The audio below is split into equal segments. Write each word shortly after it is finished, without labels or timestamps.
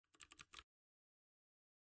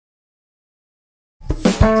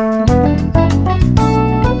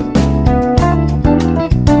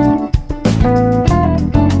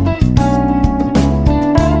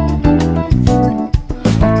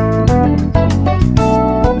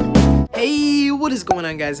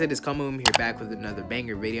on, guys? It is Kamoom here, back with another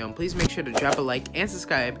banger video, and please make sure to drop a like and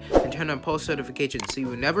subscribe and turn on post notifications so you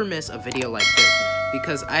will never miss a video like this,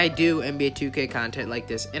 because I do NBA2K content like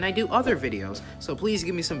this and I do other videos. So please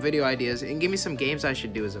give me some video ideas and give me some games I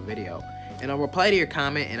should do as a video, and I'll reply to your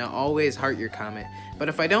comment, and I'll always heart your comment. But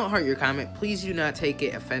if I don't heart your comment, please do not take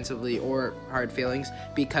it offensively or hard feelings,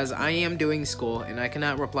 because I am doing school and I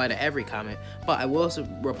cannot reply to every comment, but I will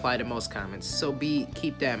reply to most comments. So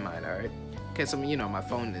keep that in mind, alright? Because my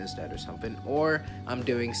phone is dead or something, or I'm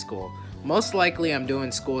doing school. Most likely I'm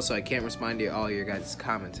doing school, so I can't respond to all your guys'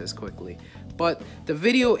 comments as quickly. But the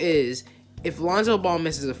video is, if Lonzo Ball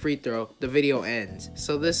misses a free throw, the video ends.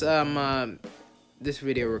 So this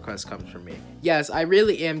video request comes from me. Yes, I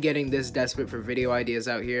really am getting this desperate for video ideas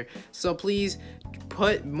out here. So please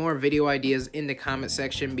put more video ideas in the comment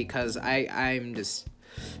section, because I'm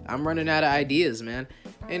running out of ideas, man.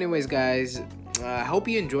 Anyways, guys, I hope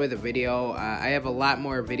you enjoy the video. I have a lot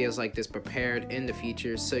more videos like this prepared in the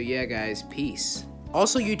future. So yeah, guys, peace.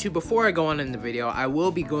 Also, YouTube, before I go on in the video, I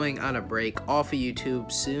will be going on a break off of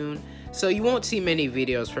YouTube soon, so you won't see many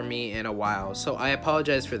videos from me in a while. So I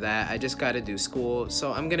apologize for that. I just gotta do school,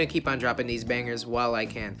 so I'm gonna keep on dropping these bangers while I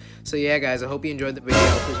can. So yeah, guys, I hope you enjoyed the video.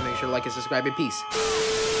 Please make sure to like and subscribe, and peace.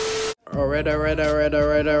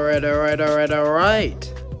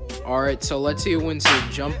 Alright, so let's see who wins the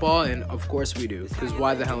jump ball, and of course we do, because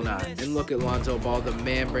why the hell not? And look at Lonzo Ball, the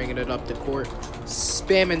man, bringing it up the court,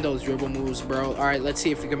 spamming those dribble moves, bro. Alright, let's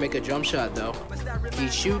see if we can make a jump shot, though. He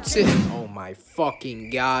shoots it. Oh my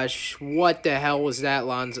fucking gosh. What the hell was that,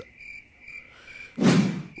 Lonzo?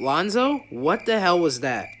 Lonzo? What the hell was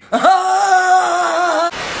that?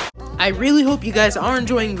 I really hope you guys are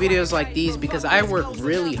enjoying videos like these, because I work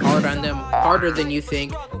really hard on them, harder than you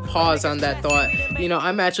think. Pause on that thought.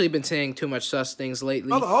 I'm actually been saying too much sus things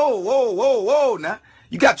lately. Whoa, now.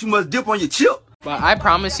 You got too much dip on your chip. But I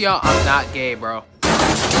promise y'all, I'm not gay, bro.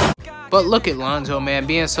 But look at Lonzo, man,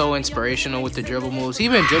 being so inspirational with the dribble moves.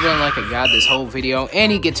 He's been dribbling like a god this whole video,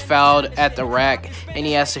 and he gets fouled at the rack, and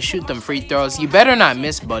he has to shoot them free throws. You better not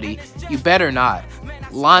miss, buddy. You better not.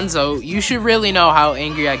 Lonzo, you should really know how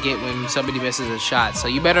angry I get when somebody misses a shot, so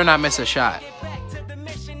you better not miss a shot.